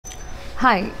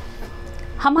हाय,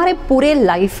 हमारे पूरे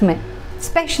लाइफ में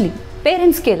स्पेशली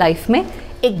पेरेंट्स के लाइफ में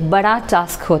एक बड़ा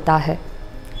टास्क होता है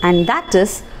एंड दैट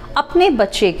इज़ अपने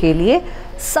बच्चे के लिए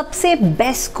सबसे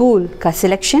बेस्ट स्कूल का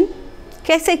सिलेक्शन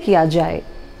कैसे किया जाए.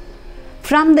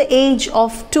 From the age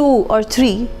of 2 or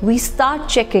 3, we start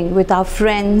checking with our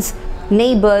friends,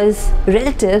 neighbors,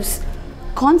 relatives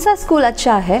कौन सा स्कूल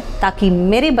अच्छा है ताकि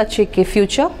मेरे बच्चे के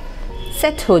फ्यूचर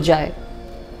सेट हो जाए.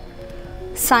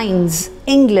 साइंस,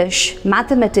 इंग्लिश,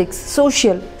 मैथमेटिक्स,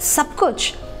 सोशल सब कुछ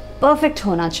परफेक्ट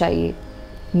होना चाहिए.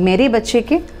 मेरे बच्चे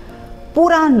के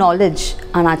पूरा नॉलेज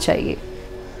आना चाहिए.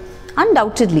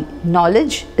 Undoubtedly,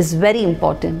 knowledge is very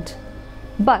important.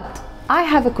 But I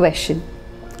have a question.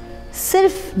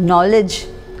 सिर्फ नॉलेज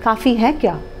काफ़ी है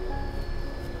क्या?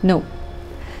 No.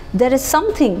 There is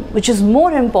something which is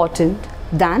more important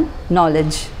than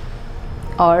knowledge.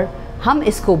 और हम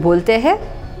इसको बोलते हैं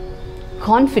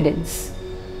confidence.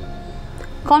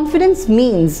 Confidence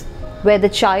means where the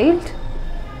child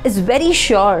is very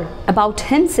sure about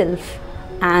himself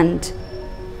and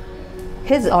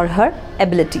his or her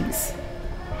abilities.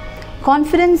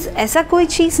 Confidence ऐसा कोई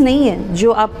चीज़ नहीं है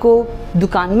जो आपको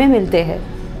दुकान में मिलते हैं.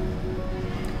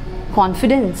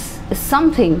 Confidence is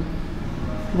something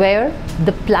where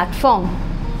the platform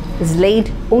is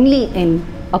laid only in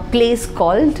a place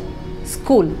called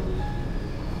school,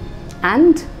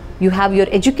 and you have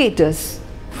your educators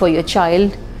for your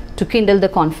child to kindle the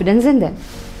confidence in them.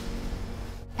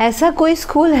 ऐसा कोई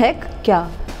स्कूल है क्या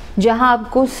जहाँ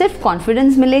आपको सिर्फ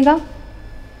कॉन्फिडेंस मिलेगा?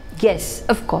 Yes,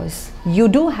 of course, you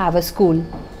do have a school,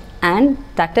 and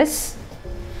that is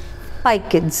Pi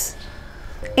Kids.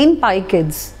 In Pi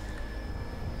Kids,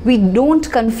 we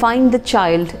don't confine the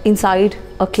child inside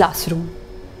a classroom.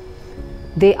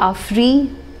 They are free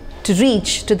to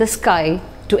reach to the sky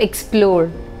to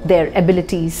explore their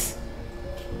abilities.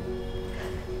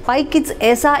 Pi Kids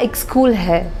ऐसा एक school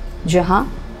है जहाँ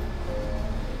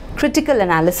critical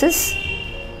analysis,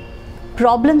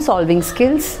 problem solving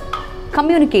skills,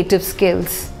 communicative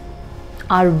skills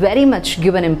are very much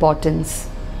given importance.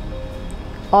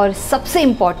 और सबसे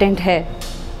important है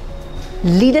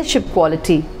leadership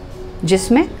quality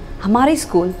जिसमें हमारे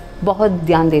school बहुत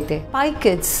ध्यान देते हैं. Pi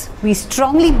Kids, we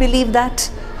strongly believe that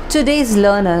today's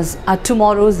learners are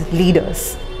tomorrow's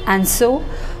leaders, and so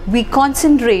we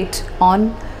concentrate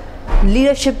on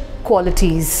leadership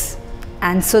qualities,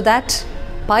 and so that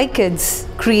Pi Kids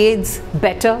creates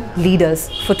better leaders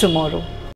for tomorrow.